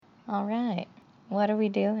All right. What are we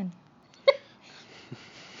doing?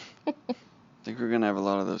 I think we're going to have a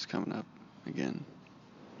lot of those coming up again.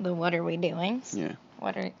 The what are we doing? Yeah.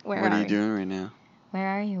 Where What are are you doing right now? Where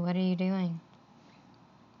are you? What are you doing?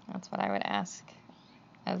 That's what I would ask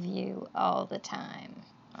of you all the time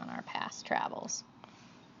on our past travels.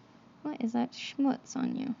 What is that schmutz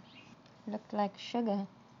on you? Looked like sugar.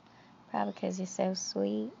 Probably because you're so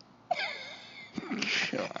sweet.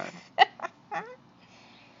 God.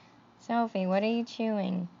 Sophie, what are you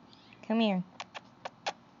chewing? Come here.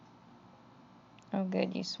 Oh,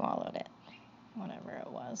 good, you swallowed it. Whatever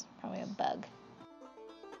it was. Probably a bug.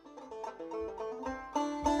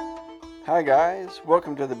 Hi guys,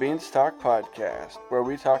 welcome to the Beanstalk Podcast, where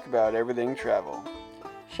we talk about everything travel.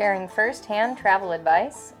 Sharing first-hand travel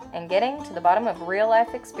advice and getting to the bottom of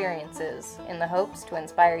real-life experiences in the hopes to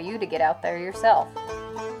inspire you to get out there yourself.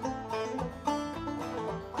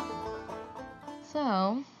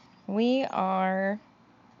 So, we are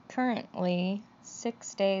currently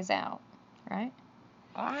 6 days out, right?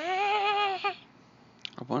 I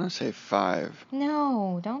want to say 5.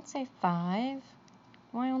 No, don't say 5.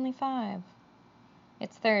 Why only 5?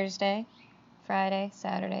 It's Thursday, Friday,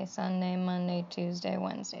 Saturday, Sunday, Monday, Tuesday,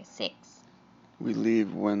 Wednesday. 6. We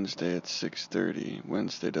leave Wednesday at 6:30.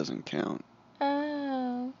 Wednesday doesn't count.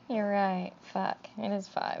 Oh, you're right. Fuck. It is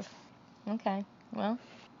 5. Okay, well.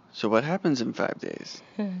 So what happens in 5 days?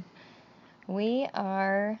 We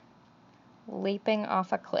are leaping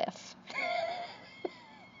off a cliff.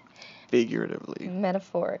 Figuratively.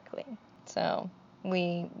 Metaphorically. So,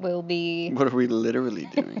 we will be... What are we literally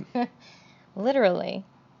doing? Literally.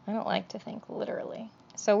 I don't like to think literally.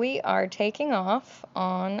 So we are taking off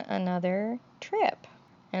on another trip.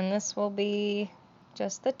 And this will be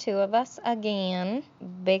just the two of us again.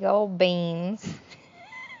 Big old beans.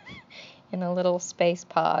 In a little space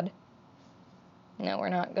pod. No, we're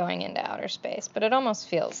not going into outer space, but it almost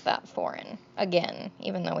feels that foreign. Again,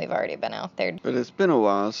 even though we've already been out there. But it's been a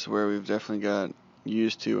while, so where we've definitely got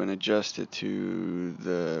used to and adjusted to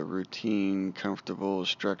the routine, comfortable,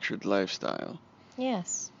 structured lifestyle.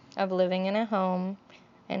 Yes, of living in a home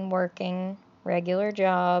and working regular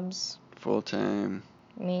jobs. Full-time.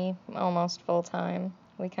 Me, almost full-time.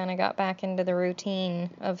 We kind of got back into the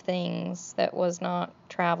routine of things that was not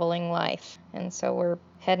traveling life. And so we're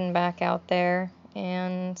heading back out there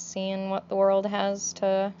and seeing what the world has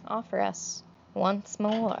to offer us once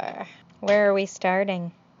more. Where are we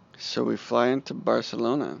starting? So we fly into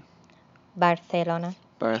Barcelona. Barcelona.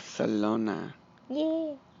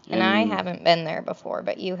 Yeah. And I haven't been there before,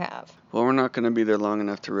 but you have. Well, we're not going to be there long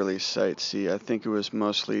enough to really sightsee. I think it was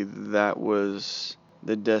mostly that was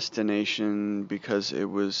the destination because it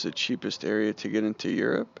was the cheapest area to get into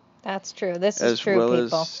Europe. That's true. This is true, people.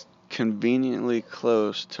 As well as conveniently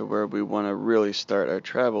close to where we want to really start our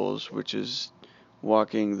travels, which is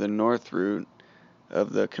walking the north route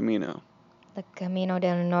of the Camino. The Camino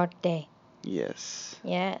del Norte. Yes.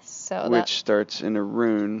 Yes. So which starts in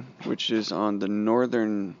Irún, which is on the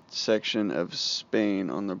northern section of Spain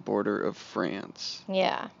on the border of France.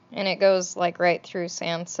 Yeah. And it goes like right through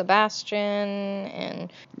San Sebastian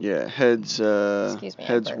and... Yeah, heads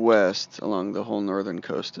west along the whole northern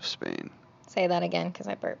coast of Spain. Say that again, because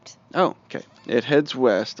I burped. Oh, okay. It heads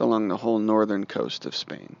west along the whole northern coast of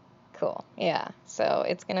Spain. Cool. Yeah. So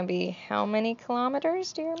it's going to be how many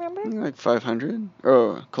kilometers, do you remember? Like 500.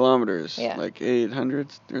 Oh, kilometers. Yeah. Like 800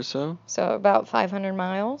 or so. So about 500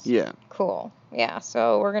 miles? Yeah. Cool. Yeah.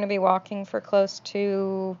 So we're going to be walking for close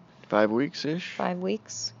to... 5 weeks-ish? 5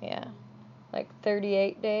 weeks, yeah. Like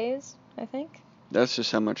 38 days, I think. That's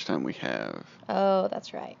just how much time we have. Oh,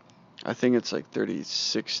 that's right. I think it's like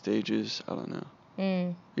 36 stages. I don't know.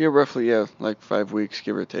 Mm. Yeah, roughly, like 5 weeks,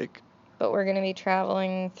 give or take. But we're going to be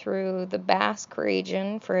traveling through the Basque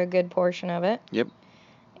region for a good portion of it. Yep.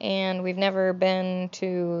 And we've never been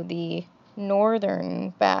to the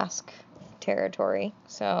northern Basque territory,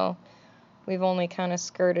 so we've only kind of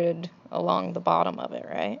skirted along the bottom of it,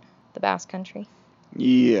 right? The Basque country.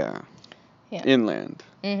 Yeah. Inland.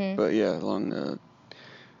 Mm-hmm. But yeah, along the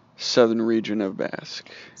southern region of Basque.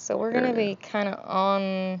 So we're going to be kind of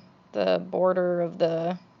on the border of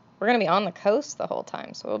the... We're going to be on the coast the whole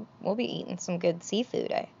time, so we'll be eating some good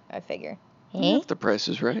seafood, I figure. If the price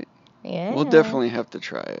is right. Yeah. We'll definitely have to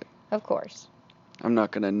try it. Of course. I'm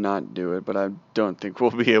not going to not do it, but I don't think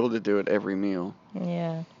we'll be able to do it every meal.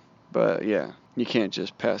 Yeah. But yeah, you can't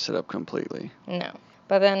just pass it up completely. No.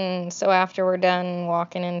 But then, so after we're done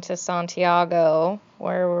walking into Santiago,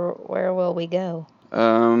 where will we go?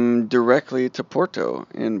 Directly to Porto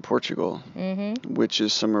in Portugal, Mm-hmm. which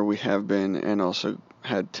is somewhere we have been and also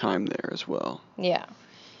had time there as well. Yeah.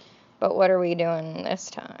 But what are we doing this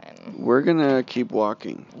time? We're gonna keep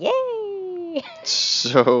walking. Yay!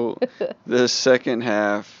 So the second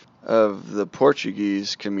half of the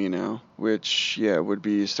Portuguese Camino, which would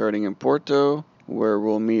be starting in Porto, where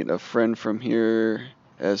we'll meet a friend from here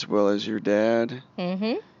as well as your dad,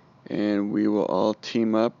 Mm-hmm. and we will all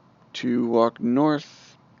team up to walk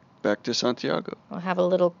north back to Santiago. We'll have a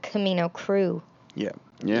little Camino crew. Yeah.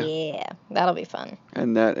 Yeah, that'll be fun.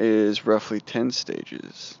 And that is roughly 10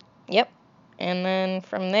 stages. Yep. And then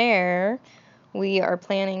from there, we are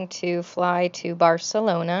planning to fly to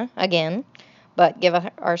Barcelona again, but give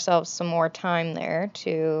ourselves some more time there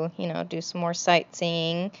to, do some more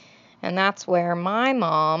sightseeing. And that's where my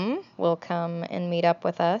mom will come and meet up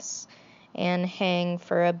with us and hang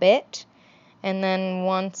for a bit. And then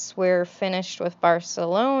once we're finished with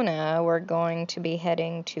Barcelona, we're going to be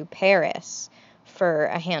heading to Paris for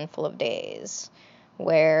a handful of days,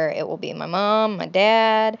 where it will be my mom, my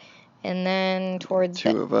dad, and then towards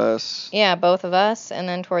two of us. Yeah, both of us. And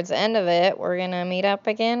then towards the end of it, we're going to meet up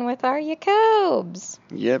again with our Jacobs.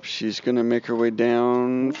 Yep, she's going to make her way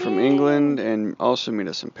down from England and also meet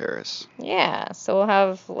us in Paris. Yeah, so we'll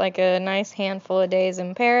have like a nice handful of days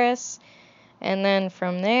in Paris. And then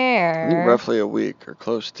from there... I think roughly a week or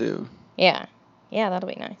close to. Yeah, that'll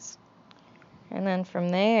be nice. And then from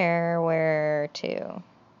there, where to?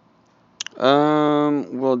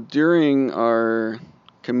 Well, during our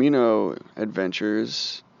Camino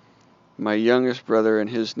adventures, my youngest brother and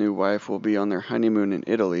his new wife will be on their honeymoon in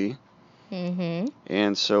Italy. Mm-hmm.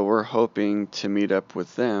 And so we're hoping to meet up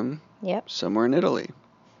with them somewhere in Italy.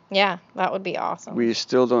 Yeah, that would be awesome. We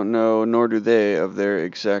still don't know, nor do they, of their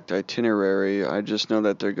exact itinerary. I just know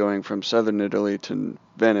that they're going from southern Italy to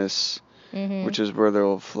Venice, which is where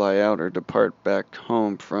they'll fly out or depart back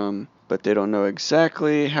home from. But they don't know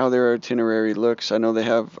exactly how their itinerary looks. I know they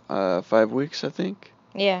have 5 weeks, I think.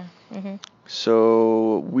 Yeah. Mm-hmm.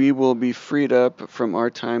 So we will be freed up from our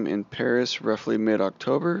time in Paris roughly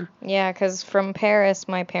mid-October. Yeah, because from Paris,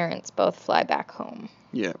 my parents both fly back home.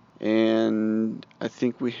 Yeah. And I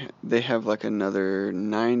think they have like another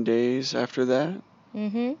 9 days after that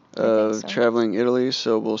of traveling Italy.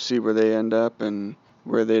 So we'll see where they end up and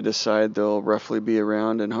where they decide they'll roughly be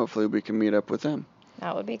around, and hopefully we can meet up with them.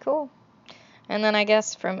 That would be cool. And then I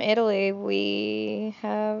guess from Italy we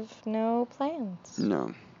have no plans.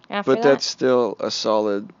 No. After but that's still a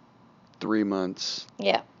solid 3 months.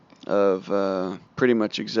 Yeah. Of pretty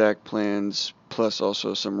much exact plans, plus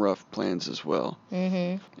also some rough plans as well.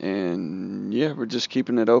 Mm-hmm. And yeah, we're just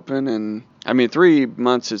keeping it open. And I mean, 3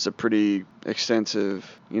 months is a pretty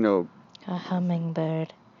extensive, A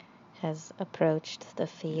hummingbird has approached the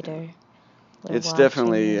feeder. It's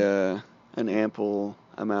definitely an ample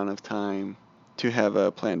amount of time to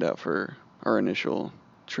have planned out for our initial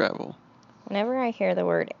travel. Whenever I hear the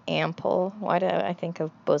word ample, why do I think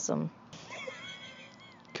of bosom?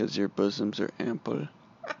 Because your bosoms are ample.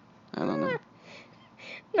 I don't know.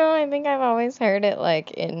 No, I think I've always heard it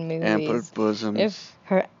like in movies. Ample bosoms. If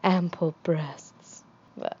her ample breasts.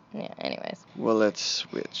 But yeah, anyways. Well, let's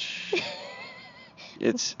switch.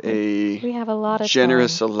 It's a we have a lot of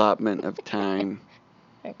generous time. allotment of time.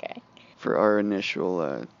 Okay. For our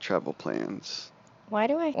initial travel plans. Why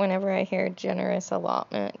do whenever I hear generous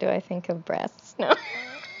allotment, do I think of breasts? No.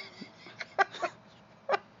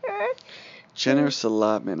 Generous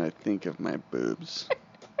allotment, I think of my boobs.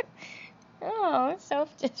 Oh,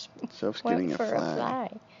 Soph's getting a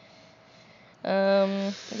fly.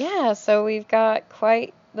 Yeah, so we've got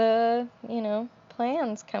quite the,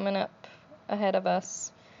 plans coming up ahead of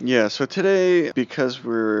us. Yeah, so today, because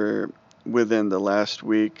we're within the last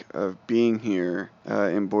week of being here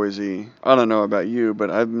in Boise, I don't know about you,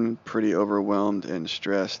 but I've been pretty overwhelmed and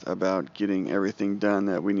stressed about getting everything done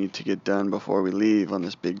that we need to get done before we leave on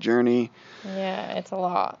this big journey. Yeah, it's a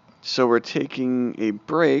lot. So we're taking a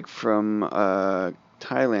break from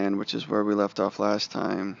Thailand, which is where we left off last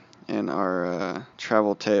time, in our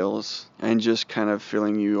travel tales, and just kind of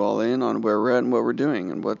filling you all in on where we're at and what we're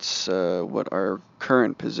doing and what our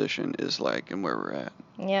current position is like and where we're at.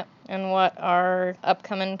 Yep, and what our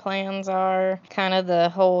upcoming plans are, kind of the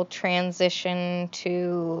whole transition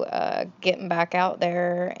to getting back out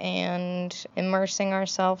there and immersing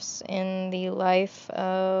ourselves in the life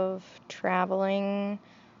of traveling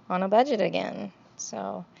on a budget again.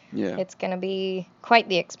 So yeah, it's going to be quite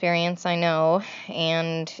the experience, I know,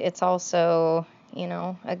 and it's also,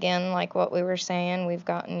 again, like what we were saying, we've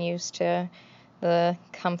gotten used to the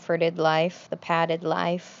comforted life, the padded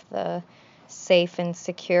life, the safe and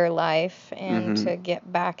secure life, and to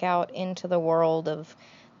get back out into the world of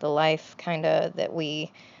the life kind of that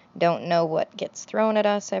we don't know what gets thrown at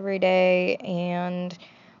us every day, and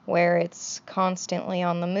where it's constantly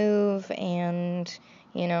on the move and,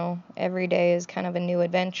 every day is kind of a new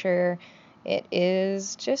adventure, it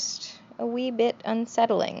is just a wee bit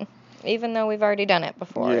unsettling. Even though we've already done it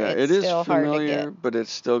before, Yeah, it's it is still familiar, hard to get but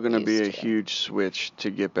it's still going to be a used to. huge switch to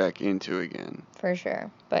get back into again. For sure.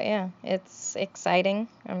 But yeah, it's exciting.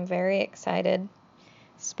 I'm very excited,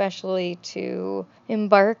 especially to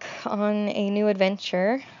embark on a new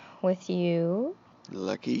adventure with you.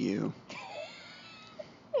 Lucky you.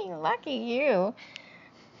 Lucky you.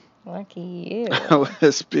 Lucky you. I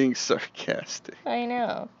was being sarcastic. I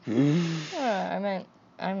know. I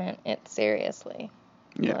meant it seriously.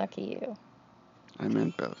 Yeah. Lucky you. I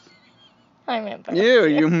meant both. I meant both.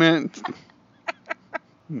 You meant...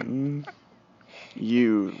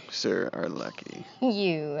 You, sir, are lucky.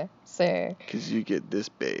 You, sir, because you get this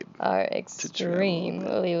babe. are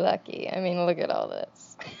extremely lucky. I mean, look at all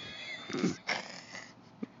this.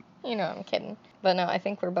 I'm kidding. But no, I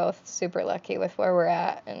think we're both super lucky with where we're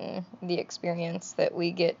at and the experience that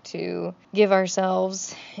we get to give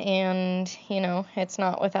ourselves. And, it's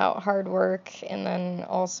not without hard work and then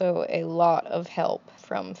also a lot of help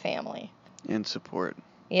from family. And support.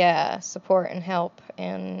 Yeah, support and help.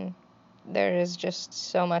 And there is just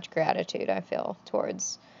so much gratitude I feel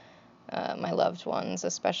towards my loved ones,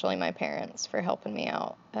 especially my parents, for helping me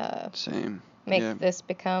out. Same. Make this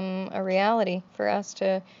become a reality for us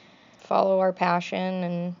to follow our passion.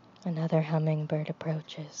 And another hummingbird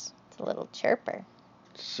approaches. It's a little chirper.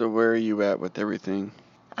 So where are you at with everything?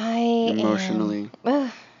 Emotionally.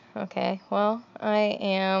 Okay, well, I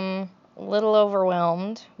am a little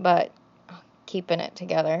overwhelmed, but keeping it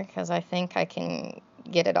together because I think I can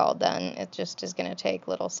get it all done. It just is going to take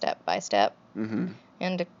little step by step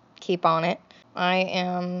and to keep on it. I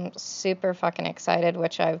am super fucking excited,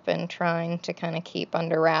 which I've been trying to kind of keep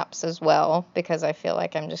under wraps as well because I feel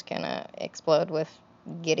like I'm just going to explode with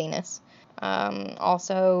giddiness.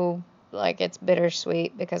 Also, it's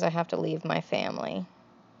bittersweet because I have to leave my family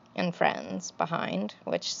and friends behind,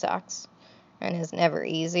 which sucks and is never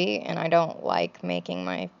easy, and I don't like making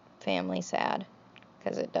my family sad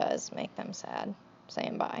because it does make them sad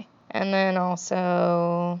saying bye. And then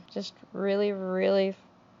also just really, really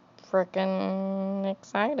freaking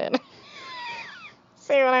excited.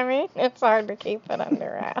 See what I mean? It's hard to keep it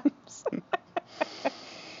under wraps.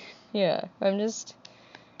 Yeah, I'm just,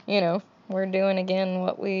 we're doing again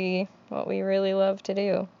what we really love to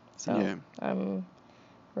do. So yeah. I'm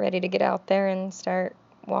ready to get out there and start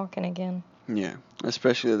walking again. Yeah,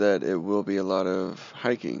 especially that it will be a lot of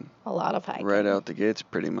hiking. A lot of hiking. Right out the gates,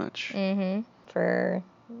 pretty much. For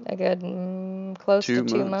a good close to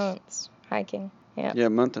 2 months hiking. Yeah. Yeah, a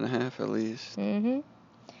month and a half at least.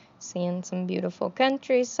 Seeing some beautiful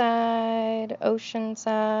countryside,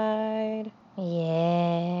 oceanside.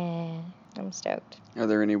 Yeah. I'm stoked. Are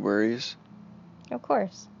there any worries? Of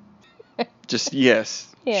course. Just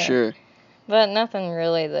yes. Yeah. Sure. But nothing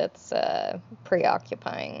really that's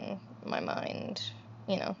preoccupying my mind.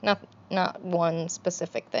 Not one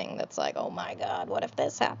specific thing that's like, oh my God, what if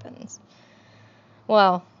this happens?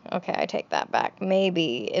 Well, okay, I take that back.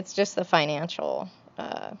 Maybe it's just the financial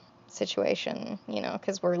situation,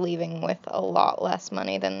 because we're leaving with a lot less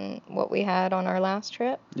money than what we had on our last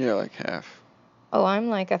trip. Yeah, like half. Oh, I'm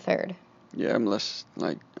like a third. Yeah, I'm less,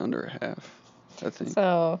 under half, I think.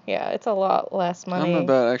 So, yeah, it's a lot less money. I'm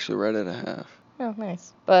about actually right at a half. Oh,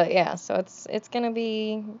 nice. But, yeah, so it's going to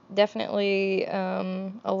be definitely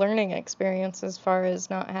a learning experience as far as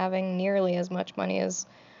not having nearly as much money as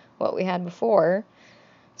what we had before.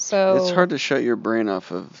 So it's hard to shut your brain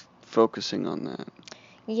off of focusing on that.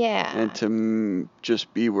 Yeah. And to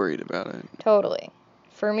just be worried about it. Totally.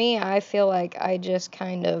 For me, I feel like I just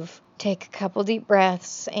kind of take a couple deep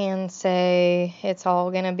breaths and say it's all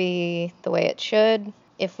going to be the way it should.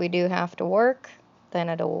 If we do have to work, then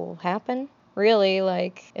it'll happen. Really,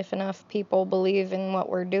 if enough people believe in what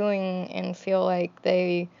we're doing and feel like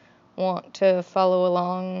they want to follow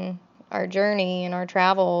along our journey and our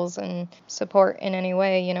travels and support in any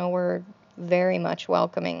way, we're very much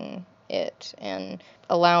welcoming it and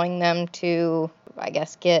allowing them to, I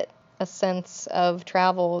guess, get a sense of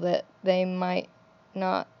travel that they might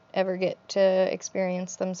not ever get to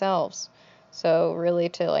experience themselves. So really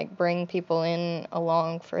to bring people in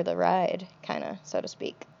along for the ride, kind of, so to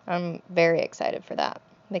speak. I'm very excited for that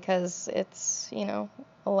because it's,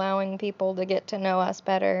 allowing people to get to know us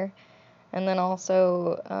better and then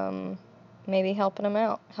also maybe helping them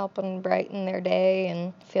out, helping brighten their day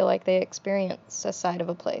and feel like they experience a side of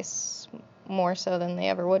a place more so than they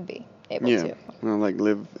ever would be able to. Yeah, well,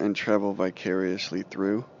 live and travel vicariously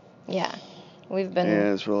through. Yeah, we've been...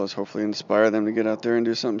 As well as hopefully inspire them to get out there and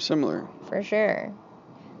do something similar. For sure.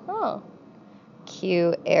 Oh.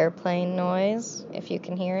 Cue airplane noise, if you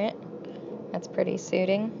can hear it. That's pretty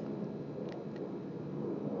soothing.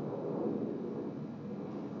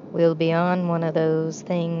 We'll be on one of those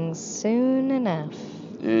things soon enough.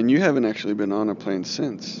 And you haven't actually been on a plane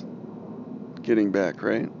since getting back,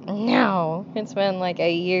 right? No, it's been like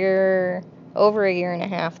over a year and a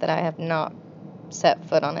half that I have not set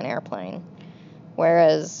foot on an airplane.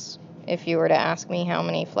 Whereas if you were to ask me how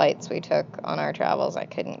many flights we took on our travels, I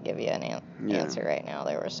couldn't give you an answer right now.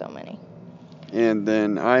 There were so many. And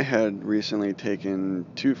then I had recently taken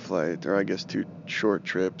 2 flights, or I guess 2 short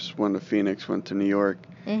trips, one to Phoenix, one to New York.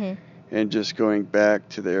 Mm-hmm. And just going back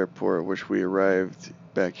to the airport, which we arrived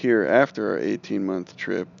back here after our 18-month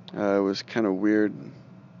trip, it was kind of weird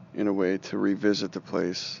in a way to revisit the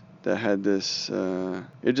place that had this,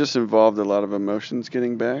 it just involved a lot of emotions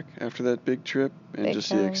getting back after that big trip, and Big just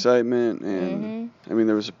time. the excitement, and I mean,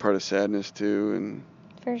 there was a part of sadness too, and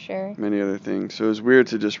For sure. many other things. So it was weird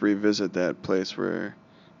to just revisit that place where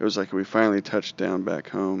it was like we finally touched down back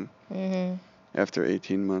home after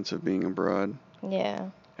 18 months of being abroad. Yeah.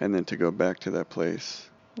 And then to go back to that place.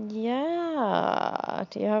 Yeah.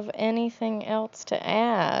 Do you have anything else to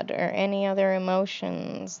add, or any other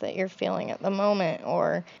emotions that you're feeling at the moment,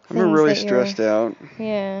 or I'm things really that stressed out.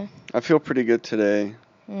 Yeah. I feel pretty good today.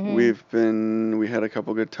 Mm-hmm. We had a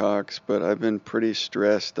couple good talks, but I've been pretty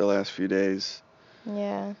stressed the last few days.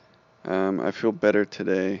 Yeah. I feel better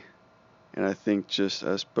today, and I think just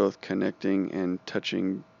us both connecting and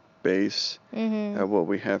touching base at what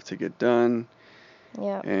we have to get done.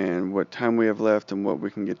 Yeah. And what time we have left and what we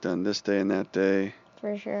can get done this day and that day.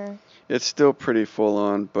 For sure. It's still pretty full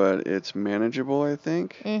on, but it's manageable, I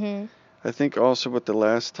think. I think also with the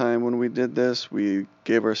last time when we did this, we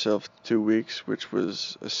gave ourselves 2 weeks, which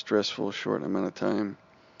was a stressful short amount of time.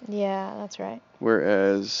 Yeah, that's right.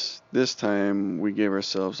 Whereas this time we gave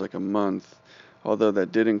ourselves like a month, although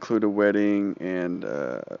that did include a wedding and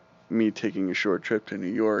me taking a short trip to New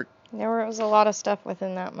York. There was a lot of stuff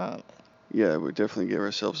within that month. Yeah, we definitely gave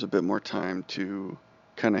ourselves a bit more time to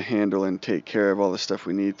kind of handle and take care of all the stuff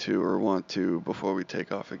we need to or want to before we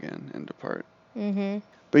take off again and depart.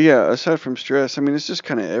 But yeah, aside from stress, I mean, it's just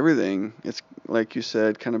kind of everything. It's, like you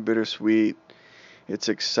said, kind of bittersweet. It's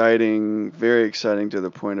exciting, very exciting to the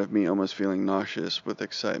point of me almost feeling nauseous with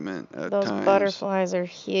excitement at Those times. butterflies are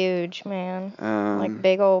huge, man. Like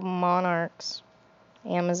big old monarchs.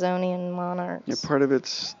 Amazonian monarchs. Yeah, part of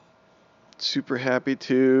it's super happy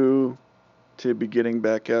to be getting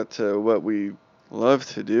back out to what we love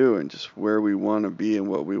to do and just where we want to be and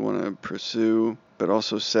what we want to pursue, but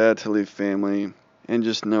also sad to leave family and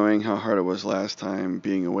just knowing how hard it was last time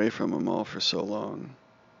being away from them all for so long.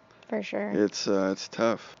 For sure. It's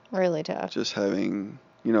tough. Really tough. Just having,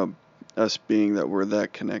 us being that we're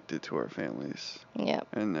that connected to our families. Yep.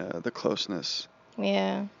 And the closeness.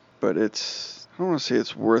 Yeah. But I don't want to say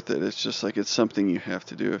it's worth it. It's just like it's something you have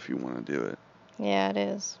to do if you want to do it. Yeah, it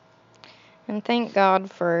is. And thank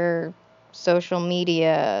God for social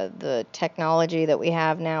media, the technology that we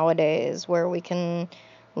have nowadays, where we can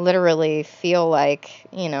literally feel like,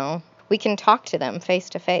 we can talk to them face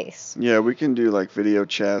to face. Yeah, we can do like video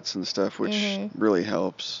chats and stuff, which really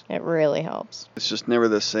helps. It really helps. It's just never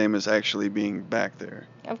the same as actually being back there.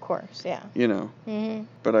 Of course, yeah.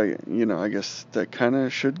 But I guess that kind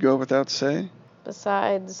of should go without say.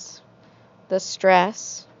 Besides the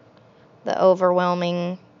stress, the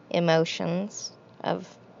overwhelming emotions of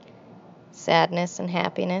sadness and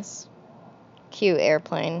happiness. Cue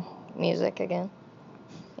airplane music again.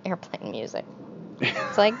 Airplane music.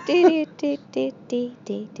 It's like dee dee dee dee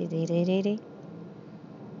dee dee dee dee dee dee.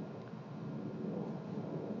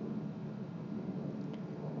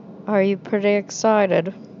 Are you pretty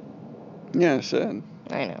excited? Yeah, I said.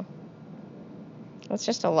 I know. It's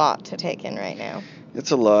just a lot to take in right now.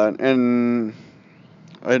 It's a lot, and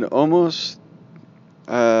I'd almost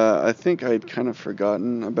I think I'd kind of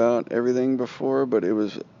forgotten about everything before, but it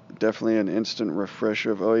was definitely an instant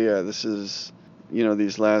refresher of, oh yeah, this is,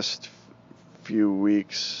 these last few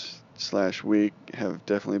weeks / week have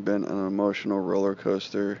definitely been an emotional roller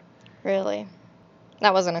coaster. Really?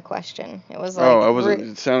 That wasn't a question. It was like... Oh, I wasn't...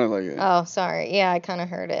 It sounded like it. Oh, sorry. Yeah, I kind of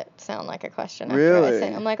heard it sound like a question. Really?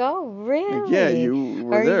 I'm like, oh, really? Yeah, you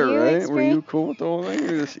were there, right? Were you cool with the whole thing?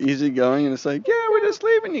 You're just easygoing, and it's like, yeah, we're just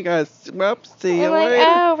leaving you guys. Well, see you later.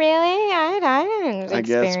 Oh, really? I didn't I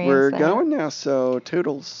guess we're going now, so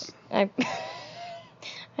toodles. I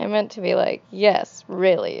meant to be like, yes,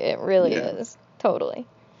 really. It really is. Totally.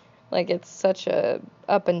 Like, it's such a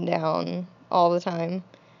up and down all the time.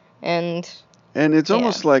 And it's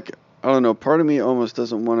almost like, I don't know, part of me almost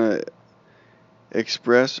doesn't want to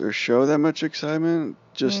express or show that much excitement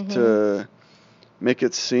just Mm-hmm. to make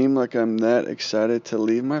it seem like I'm that excited to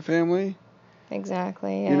leave my family.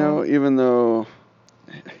 Exactly, yeah. You know, even though,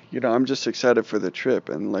 I'm just excited for the trip,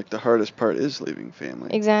 and like the hardest part is leaving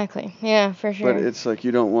family. Exactly, yeah, for But sure. it's like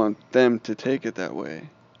you don't want them to take it that way.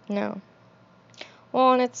 No.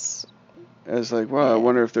 Well, and it's... As like, wow, I Yeah.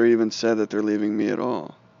 wonder if they're even sad that they're leaving me at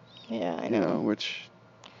all. Yeah, I know. Which,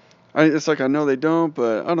 it's like I know they don't,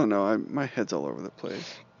 but I don't know. My head's all over the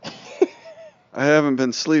place. I haven't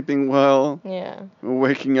been sleeping well. Yeah.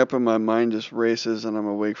 Waking up and my mind just races, and I'm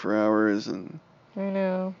awake for hours, and I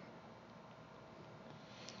know.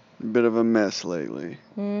 a bit of a mess lately.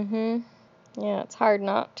 Mhm. Yeah, it's hard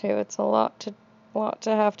not to. It's a lot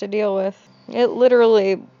to have to deal with. It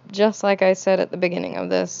literally, just like I said at the beginning of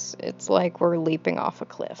this, it's like we're leaping off a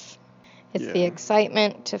cliff. It's the Yeah.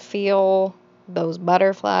 excitement to feel those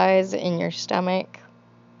butterflies in your stomach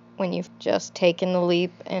when you've just taken the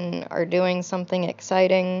leap and are doing something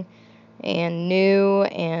exciting and new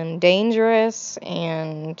and dangerous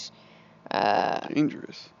and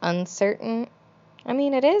Dangerous. uncertain. I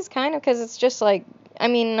mean, it is kind of, because it's just like, I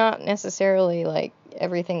mean, not necessarily like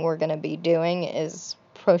everything we're going to be doing is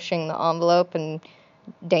pushing the envelope and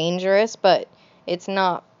dangerous, but it's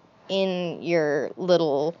not in your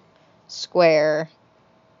little square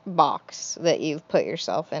box that you've put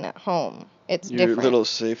yourself in at home. It's Your different. little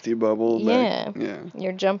safety bubble. Yeah. Yeah.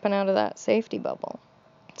 You're jumping out of that safety bubble.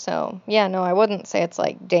 So, yeah, no, I wouldn't say it's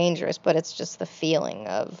like dangerous, but it's just the feeling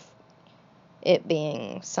of it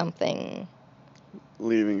being something.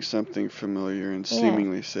 Leaving something familiar and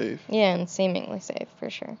seemingly safe. Yeah, and seemingly safe, for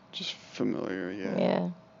sure. Just familiar, yeah. Yeah.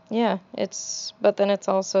 Yeah, but then it's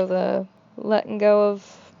also the letting go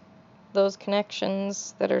of those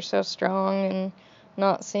connections that are so strong and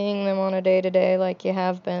not seeing them on a day-to-day like you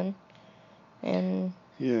have been. And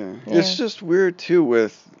Yeah. It's just weird too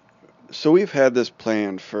so we've had this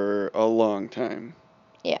plan for a long time.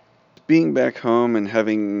 Yeah. Being back home and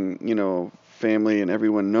having, family and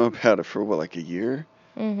everyone know about it for like a year.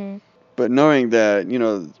 Mhm. But knowing that,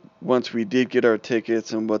 once we did get our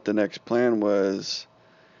tickets and what the next plan was,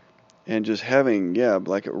 and just having,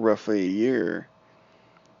 like roughly a year,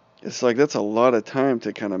 it's like that's a lot of time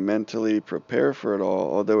to kind of mentally prepare for it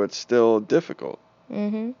all, although it's still difficult.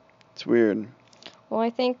 Mhm. It's weird. Well, I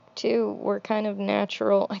think too we're kind of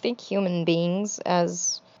natural. I think human beings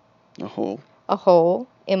as A whole.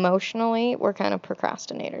 Emotionally, we're kind of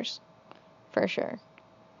procrastinators, for sure.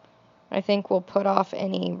 I think we'll put off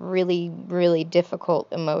any really, really difficult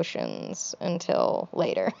emotions until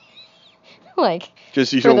later. Like,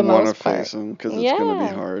 Because you for the don't want to most part. face them because it's going to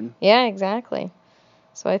be hard. Yeah, exactly.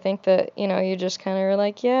 So I think that, you just kind of are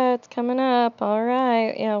like, yeah, it's coming up. All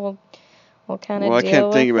right. Yeah, we'll kind of deal with it. Well, I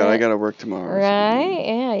can't think about it. I got to work tomorrow. Right?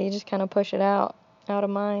 Yeah, you just kind of push it out of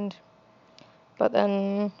mind. But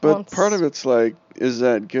then part of it's like, is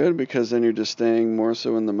that good? Because then you're just staying more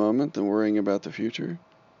so in the moment than worrying about the future?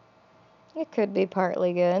 It could be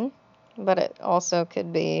partly good, but it also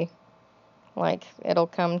could be like it'll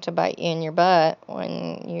come to bite you in your butt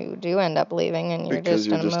when you do end up leaving and you're Because just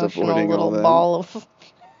you're an just emotional avoiding little all that? ball of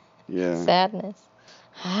Yeah. sadness.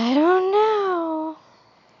 I don't know.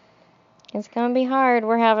 It's gonna be hard.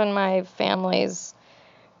 We're having my family's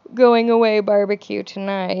going away barbecue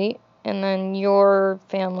tonight, and then your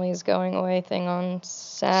family's going away thing on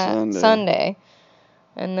Sunday.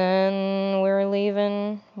 And then we're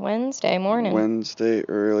leaving Wednesday morning. Wednesday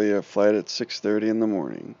early, a flight at 6:30 in the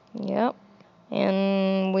morning. Yep.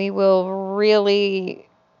 And we will really,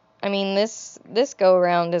 I mean, this go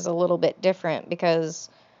around is a little bit different because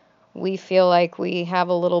we feel like we have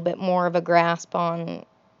a little bit more of a grasp on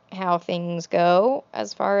how things go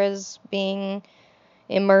as far as being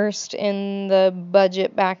immersed in the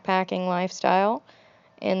budget backpacking lifestyle.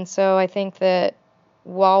 And so I think that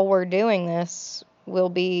while we're doing this, we'll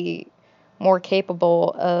be more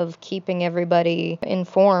capable of keeping everybody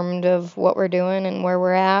informed of what we're doing and where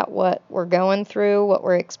we're at, what we're going through, what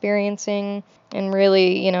we're experiencing, and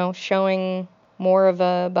really, showing more of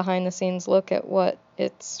a behind the scenes look at what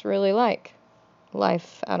it's really like.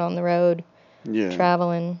 Life out on the road,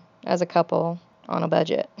 traveling as a couple on a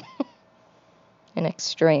budget. An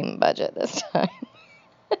extreme budget this time.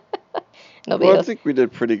 I think we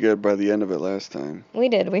did pretty good by the end of it last time. We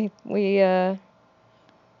did.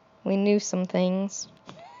 We knew some things.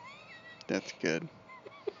 That's good.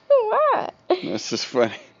 What? That's just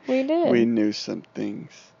funny. We did. We knew some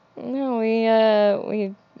things. No,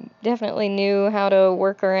 we definitely knew how to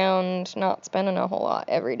work around not spending a whole lot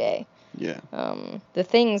every day. Yeah. The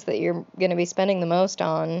things that you're going to be spending the most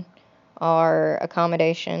on are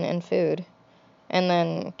accommodation and food, and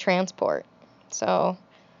then transport. So,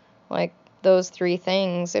 like, those 3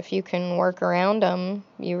 things, if you can work around them,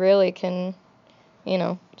 you really can,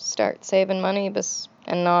 start saving money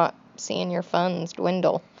and not seeing your funds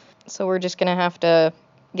dwindle. So we're just going to have to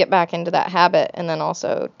get back into that habit and then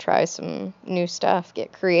also try some new stuff,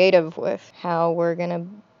 get creative with how we're going to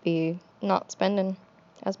be not spending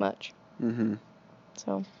as much. Mm-hmm.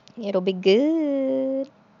 So it'll be good.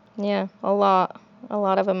 Yeah, a lot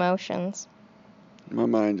of emotions. My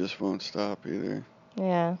mind just won't stop either.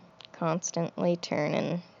 Yeah, constantly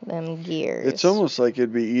turning them gears. It's almost like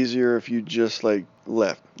it'd be easier if you just, like,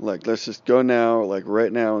 left. Like, let's just go now, like,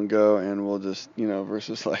 right now and go, and we'll just,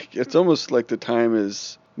 versus, like, it's almost like the time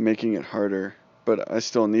is making it harder, but I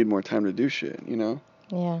still need more time to do shit,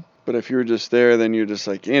 Yeah. But if you're just there, then you're just,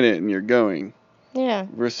 like, in it and you're going. Yeah.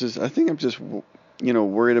 Versus, I think I'm just,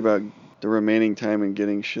 worried about the remaining time and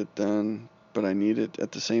getting shit done, but I need it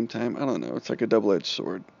at the same time. I don't know. It's like a double-edged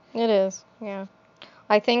sword. It is, yeah.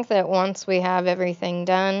 I think that once we have everything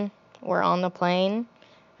done, we're on the plane,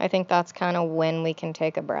 I think that's kind of when we can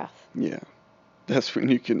take a breath. Yeah. That's when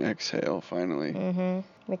you can exhale, finally. Mm-hmm.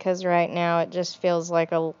 Because right now it just feels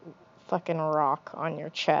like a fucking rock on your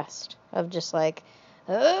chest of just like,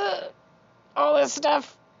 all this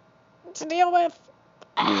stuff to deal with.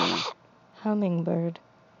 Yeah. Hummingbird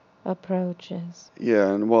approaches. Yeah,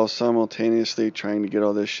 and while simultaneously trying to get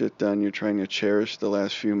all this shit done, you're trying to cherish the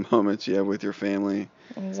last few moments you have with your family.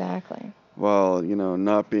 Exactly. While,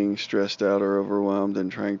 not being stressed out or overwhelmed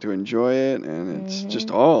and trying to enjoy it, and it's just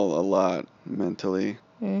all a lot mentally.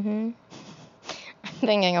 I'm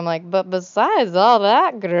thinking, I'm like, but besides all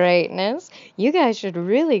that greatness, you guys should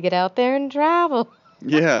really get out there and travel.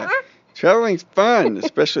 Yeah, traveling's fun,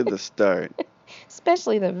 especially the start.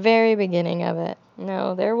 Especially the very beginning of it.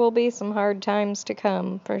 No, there will be some hard times to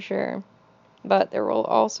come, for sure. But there will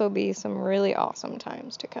also be some really awesome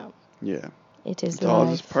times to come. Yeah. It is it's life. all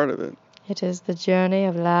just part of it. It is the journey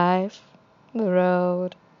of life, the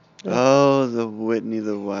road. Oh, the Whitney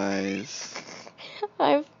the Wise.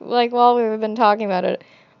 While we've been talking about it,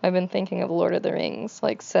 I've been thinking of Lord of the Rings,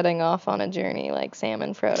 like setting off on a journey like Sam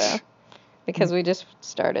and Frodo. Because we just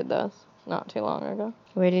started this not too long ago.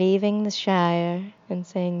 We're leaving the Shire and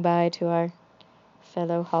saying bye to our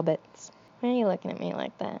fellow hobbits. Why are you looking at me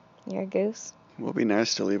like that? You're a goose? Will be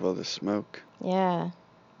nice to leave all the smoke. Yeah.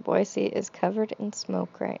 Boise is covered in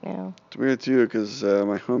smoke right now. It's weird, too, because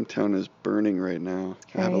my hometown is burning right now.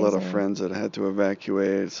 Crazy. I have a lot of friends that had to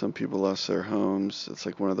evacuate. Some people lost their homes. It's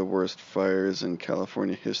like one of the worst fires in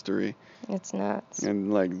California history. It's nuts.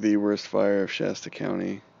 And, like, the worst fire of Shasta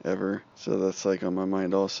County ever. So that's, like, on my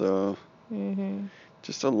mind also.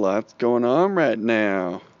 Just a lot going on right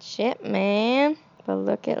now. Shit, man. But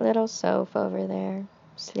look at little Soph over there,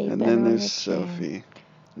 sleeping And then on there's the chair. Sophie.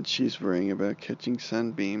 And she's worrying about catching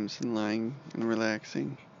sunbeams and lying and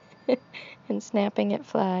relaxing. And snapping at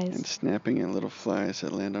flies. And snapping at little flies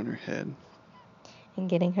that land on her head. And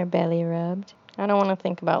getting her belly rubbed. I don't want to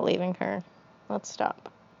think about leaving her. Let's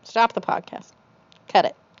stop. Stop the podcast. Cut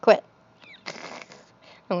it. Quit.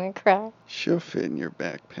 I'm going to cry. She'll fit in your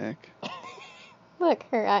backpack. Look,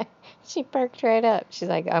 her eye. She perked right up. She's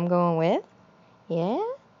like, I'm going with? Yeah?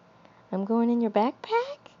 I'm going in your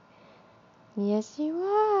backpack? Yes, you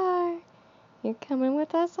are. You're coming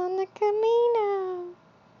with us on the Camino.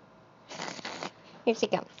 Here she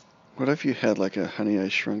comes. What if you had like a Honey, I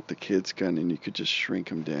Shrunk the Kids gun and you could just shrink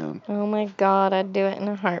them down? Oh my God, I'd do it in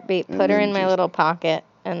a heartbeat. And Put her then in my little pocket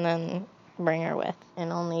and then bring her with.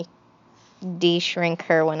 And only de-shrink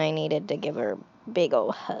her when I needed to give her a big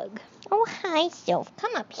old hug. Oh, hi, Soph.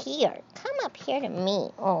 Come up here. Come up here to me.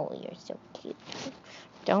 Oh, you're so cute.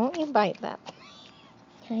 Don't you bite that.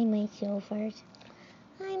 Hi, my Sophers.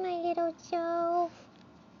 Hi, my little Soph.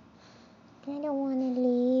 I don't want to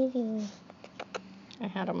leave you. I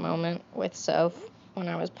had a moment with Soph when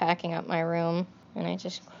I was packing up my room, and I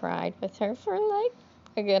just cried with her for like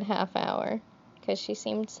a good half hour because she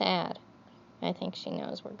seemed sad. I think she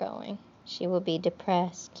knows we're going. She will be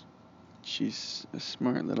depressed. She's a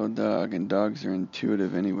smart little dog, and dogs are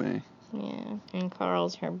intuitive anyway. Yeah, and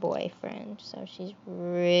Carl's her boyfriend, so she's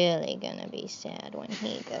really gonna be sad when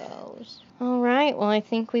he goes. All right, well, I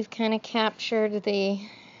think we've kind of captured the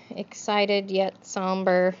excited yet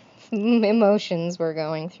somber emotions we're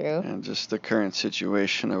going through. And just the current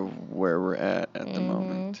situation of where we're at the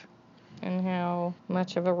moment. And how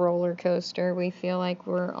much of a roller coaster we feel like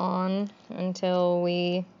we're on until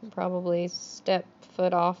we probably step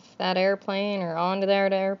foot off that airplane or onto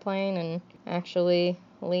that airplane and actually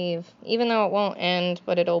leave. Even though it won't end,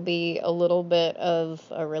 but it'll be a little bit of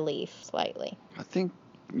a relief, slightly. I think,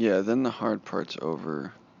 yeah, then the hard part's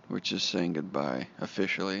over, which is saying goodbye,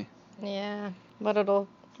 officially. Yeah, but I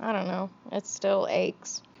don't know, it still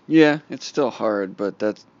aches. Yeah, it's still hard, but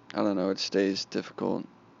I don't know, it stays difficult.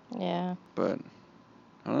 Yeah. But,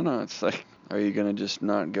 I don't know, it's like, are you going to just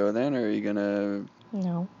not go then, or are you going to,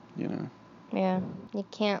 No. you know? Yeah. You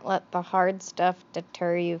can't let the hard stuff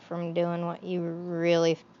deter you from doing what you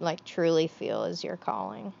really, truly feel is your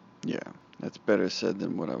calling. Yeah, that's better said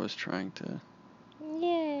than what I was trying to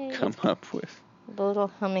Yay. come up with. The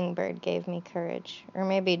little hummingbird gave me courage. Or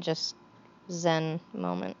maybe just zen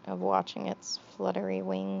moment of watching its fluttery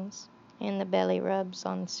wings and the belly rubs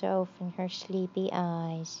on Soph and her sleepy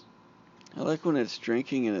eyes. I like when it's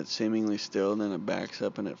drinking and it's seemingly still, and then it backs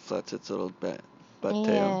up and it flets its little butt Yeah.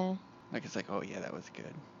 tail. Like it's like, oh yeah, that was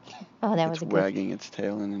good. Oh, that was It's a good. wagging its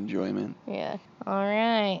tail in enjoyment. Yeah. All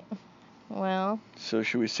right. Well. So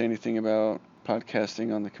should we say anything about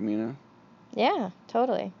podcasting on the Camino Yeah,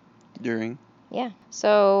 totally. during? Yeah.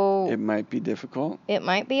 So. It might be difficult. It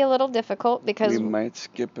might be a little difficult because. We might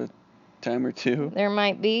skip a time or two. There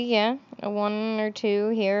might be, yeah, a one or two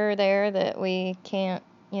here or there that we can't,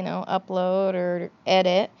 upload or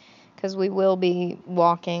edit, because we will be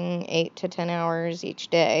walking 8 to 10 hours each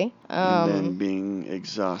day. And then being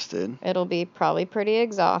exhausted. It'll be probably pretty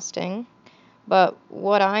exhausting. But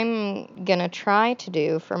what I'm going to try to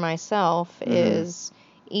do for myself is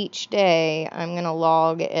each day I'm going to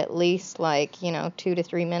log at least 2 to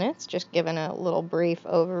 3 minutes, just giving a little brief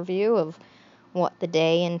overview of what the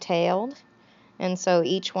day entailed. And so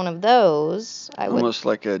each one of those, Almost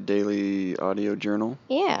like a daily audio journal.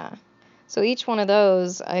 Yeah. So each one of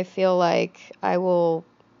those, I feel like I will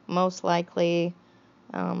most likely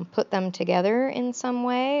put them together in some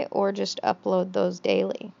way or just upload those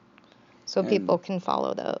daily so people can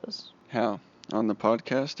follow those. How? On the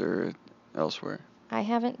podcast or elsewhere? I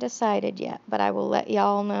haven't decided yet, but I will let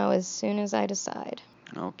y'all know as soon as I decide.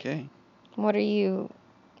 Okay. What are you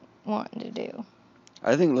wanting to do?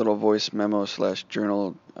 I think little voice memo /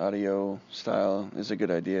 journal audio style is a good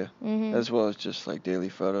idea, as well as just like daily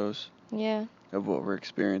photos. Yeah. Of what we're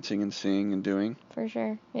experiencing and seeing and doing. For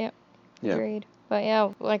sure. Yep. Yeah. Agreed. But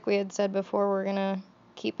yeah, like we had said before, we're gonna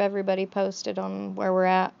keep everybody posted on where we're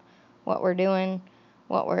at, what we're doing,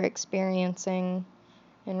 what we're experiencing,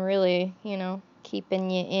 and really, keeping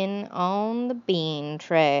you in on the bean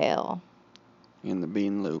trail. In the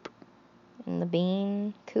bean loop. In the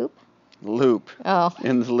bean coop? Loop. Oh.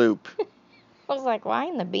 In the loop. I was like, why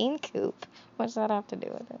in the bean coop? What's that have to do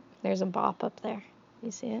with it? There's a bop up there.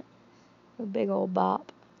 You see it? A big old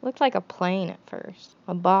bop. Looked like a plane at first.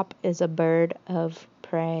 A bop is a bird of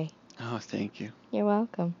prey. Oh, thank you. You're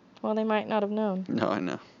welcome. Well, they might not have known. No, I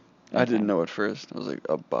know. Okay. I didn't know at first. I was like,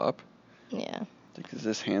 a bop? Yeah. Like, is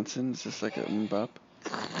this Hanson? Is this like a bop?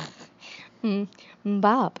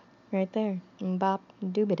 Bop. Right there. Bop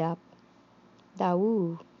doobidop.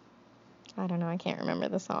 Dawoo. I don't know. I can't remember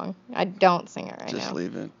the song. I don't sing it right now. Just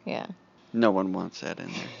leave it. Yeah. No one wants that in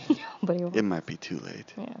there. Nobody wants. It might be too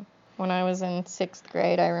late. Yeah. When I was in 6th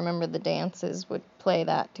grade, I remember the dances would play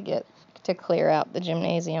that to clear out the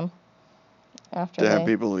gymnasium. After to have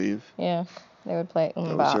people leave. Yeah. They would play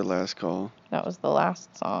That was their last call. That was the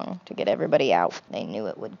last song to get everybody out. They knew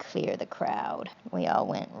it would clear the crowd. We all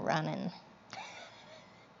went running.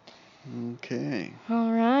 Okay.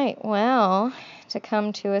 All right. Well, to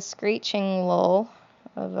come to a screeching lull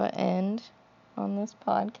of an end on this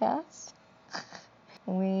podcast,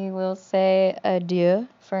 we will say adieu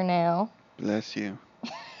for now. Bless you.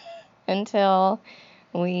 Until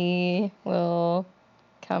we will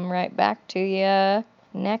come right back to you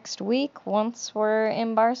next week once we're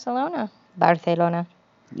in Barcelona.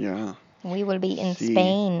 Yeah. We will be in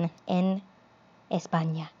Spain, en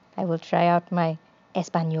España. I will try out my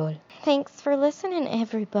Espanol. Thanks for listening,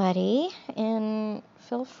 everybody, and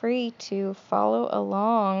feel free to follow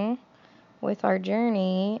along with our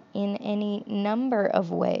journey in any number of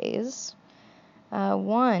ways.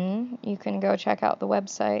 One, you can go check out the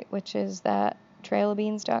website, which is that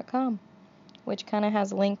trailofbeans.com, which kind of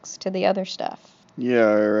has links to the other stuff. Yeah,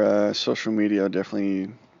 our social media will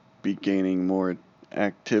definitely be gaining more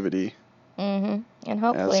activity. And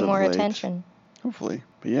hopefully more attention. Hopefully.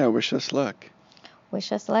 But yeah, wish us luck.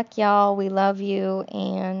 Wish us luck, y'all. We love you,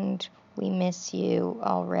 and we miss you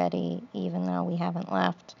already, even though we haven't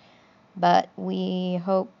left. But we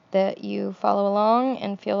hope that you follow along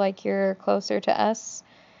and feel like you're closer to us,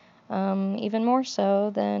 even more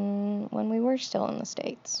so than when we were still in the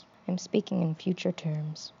States. I'm speaking in future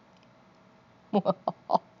terms.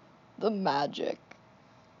 The magic.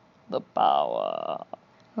 The power.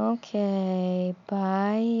 Okay,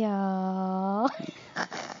 bye, y'all.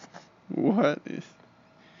 What is...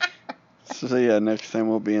 So yeah, next time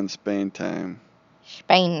we'll be in Spain time.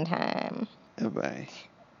 Spain time. Bye.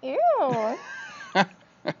 Ew. Bye.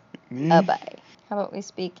 How about we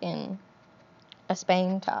speak in a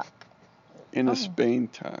Spain talk? In a Spain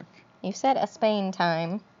talk. You said a Spain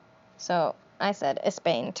time, so I said a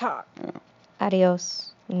Spain talk. Oh.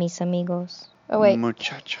 Adios, mis amigos. Oh, wait.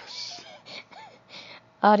 Muchachos.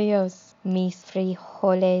 Adios, mis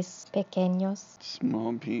frijoles pequeños.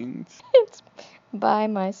 Small beans. It's bye,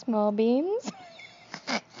 my small beans.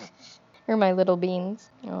 Or my little beans.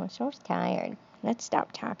 Oh, so tired. Let's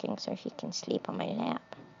stop talking so she can sleep on my lap.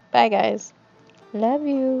 Bye, guys. Love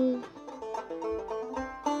you.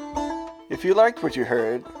 If you liked what you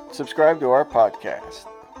heard, subscribe to our podcast.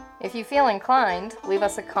 If you feel inclined, leave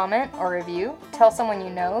us a comment or review, tell someone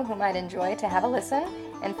you know who might enjoy to have a listen,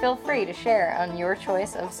 and feel free to share on your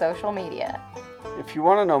choice of social media. If you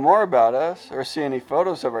want to know more about us or see any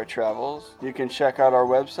photos of our travels, you can check out our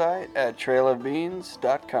website at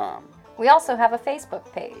trailofbeans.com. We also have a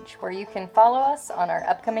Facebook page where you can follow us on our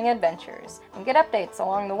upcoming adventures and get updates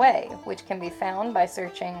along the way, which can be found by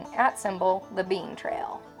searching @The Bean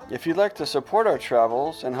Trail. If you'd like to support our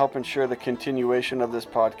travels and help ensure the continuation of this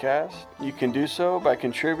podcast, you can do so by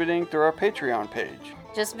contributing through our Patreon page.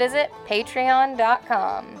 Just visit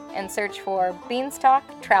patreon.com and search for Beanstalk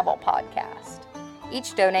Travel Podcast.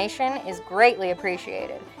 Each donation is greatly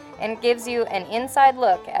appreciated and gives you an inside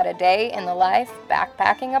look at a day in the life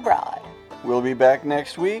backpacking abroad. We'll be back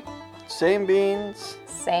next week. Same beans.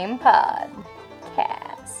 Same pod.